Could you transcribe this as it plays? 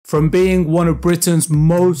From being one of Britain's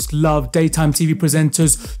most loved daytime TV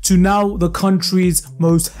presenters to now the country's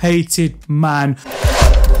most hated man.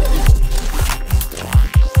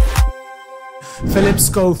 Phillip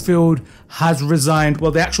Schofield has resigned.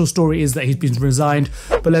 Well, the actual story is that he's been resigned,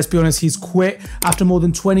 but let's be honest, he's quit after more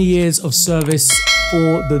than 20 years of service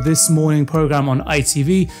for the This Morning programme on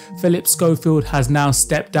ITV. Phillip Schofield has now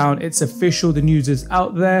stepped down. It's official, the news is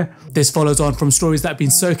out there. This follows on from stories that have been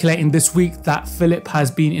circulating this week that Phillip has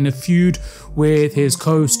been in a feud with his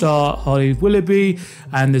co-star Holly Willoughby,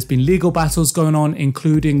 and there's been legal battles going on,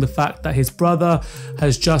 including the fact that his brother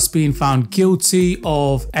has just been found guilty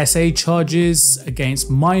of SA charges against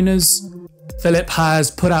minors. Phillip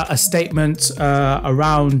has put out a statement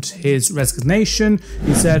around his resignation.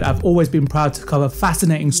 He said, "I've always been proud to cover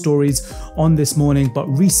fascinating stories on This Morning, but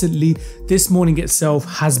recently This Morning itself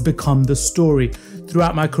has become the story.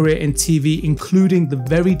 Throughout my career in TV, including the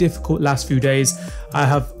very difficult last few days, I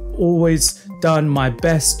have always done my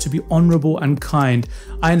best to be honourable and kind.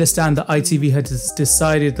 I understand that ITV has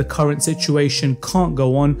decided the current situation can't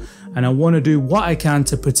go on, and I want to do what I can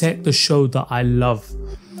to protect the show that I love.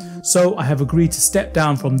 So I have agreed to step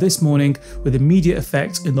down from This Morning with immediate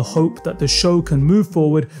effect in the hope that the show can move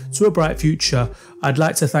forward to a bright future. I'd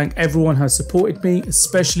like to thank everyone who has supported me,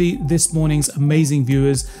 especially This Morning's amazing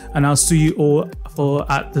viewers, and I'll see you all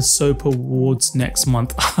at the Soap Awards next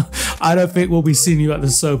month." I don't think we'll be seeing you at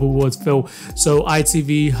the Soap Awards, Phil. So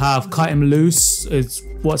ITV have cut him loose.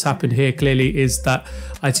 What's happened here clearly is that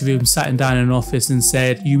ITV have sat him down in an office and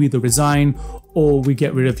said, "You either resign or we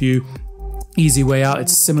get rid of you. Easy way out."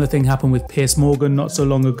 It's a similar thing happened with Piers Morgan not so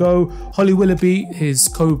long ago. Holly Willoughby, his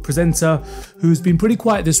co-presenter, who's been pretty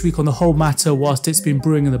quiet this week on the whole matter whilst it's been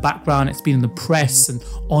brewing in the background. It's been in the press and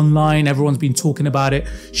online. Everyone's been talking about it.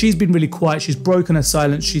 She's been really quiet. She's broken her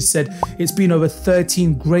silence. She said, "It's been over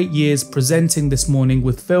 13 great years presenting This Morning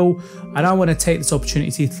with Phil, and I want to take this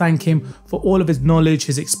opportunity to thank him for all of his knowledge,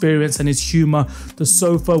 his experience and his humour. The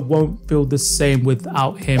sofa won't feel the same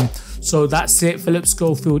without him." So that's it. Phillip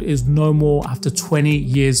Schofield is no more after 20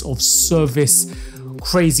 years of service.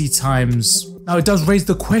 Crazy times. Now it does raise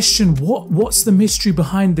the question, what's the mystery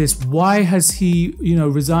behind this? Why has he,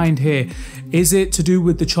 resigned here? Is it to do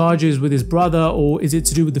with the charges with his brother, or is it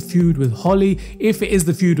to do with the feud with Holly? If it is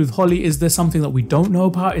the feud with Holly, is there something that we don't know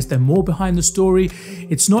about? Is there more behind the story?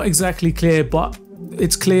 It's not exactly clear, but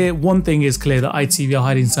it's clear. One thing is clear, that ITV are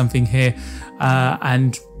hiding something here,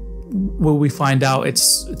 and will we find out?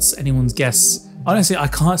 It's anyone's guess. Honestly, I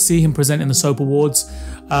can't see him presenting the Soap Awards.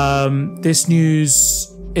 This news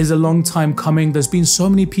is a long time coming. There's been so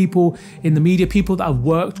many people in the media, people that have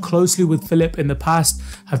worked closely with Phillip in the past,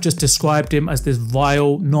 have just described him as this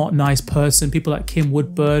vile, not nice person. People like Kim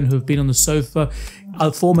Woodburn, who have been on the sofa,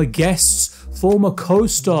 former guests, former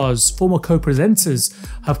co-stars, former co-presenters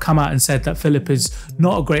have come out and said that Phillip is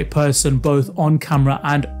not a great person, both on camera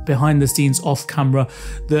and behind the scenes off camera.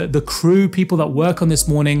 The crew, people that work on This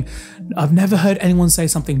Morning, I've never heard anyone say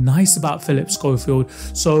something nice about Phillip Schofield.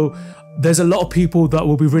 So there's a lot of people that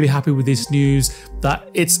will be really happy with this news, that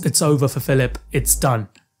it's over for Phillip, it's done.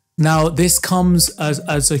 Now this comes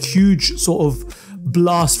as a huge sort of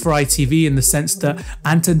blast for ITV, in the sense that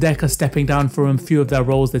Ant and Dec are stepping down from a few of their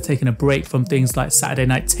roles. They're taking a break from things like Saturday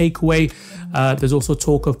Night Takeaway. There's also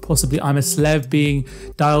talk of possibly I'm a Celeb being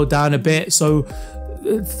dialed down a bit. So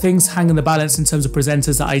things hang in the balance in terms of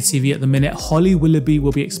presenters at ITV at the minute. Holly Willoughby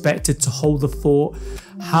will be expected to hold the fort.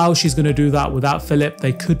 How she's going to do that without Phillip?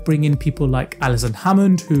 They could bring in people like Alison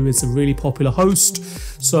Hammond, who is a really popular host.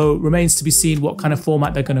 So remains to be seen what kind of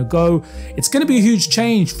format they're going to go. It's going to be a huge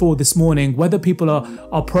change for This Morning, whether people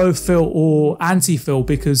are pro-Phil or anti-Phil,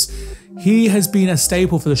 because he has been a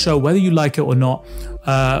staple for the show, whether you like it or not,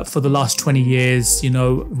 for the last 20 years,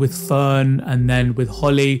 with Fern and then with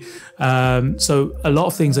Holly. So a lot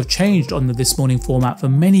of things have changed on the This Morning format for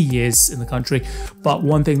many years in the country. But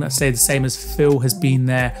one thing that stayed the same is Phil has been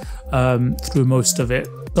there through most of it.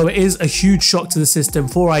 So it is a huge shock to the system,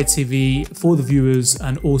 for ITV, for the viewers,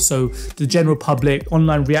 and also the general public.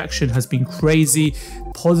 Online reaction has been crazy.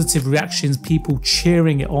 Positive reactions, people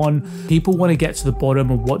cheering it on. People want to get to the bottom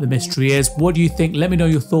of what the mystery is. What do you think? Let me know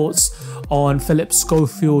your thoughts on Phillip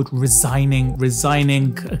Schofield resigning,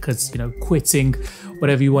 because, quitting,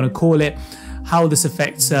 whatever you want to call it. How this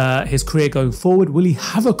affects his career going forward. Will he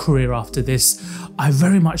have a career after this? I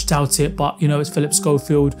very much doubt it, but it's Phillip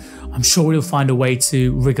Schofield. I'm sure he'll find a way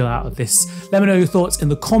to wriggle out of this. Let me know your thoughts in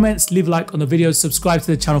the comments. Leave a like on the video, subscribe to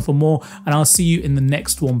the channel for more, and I'll see you in the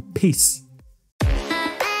next one. Peace.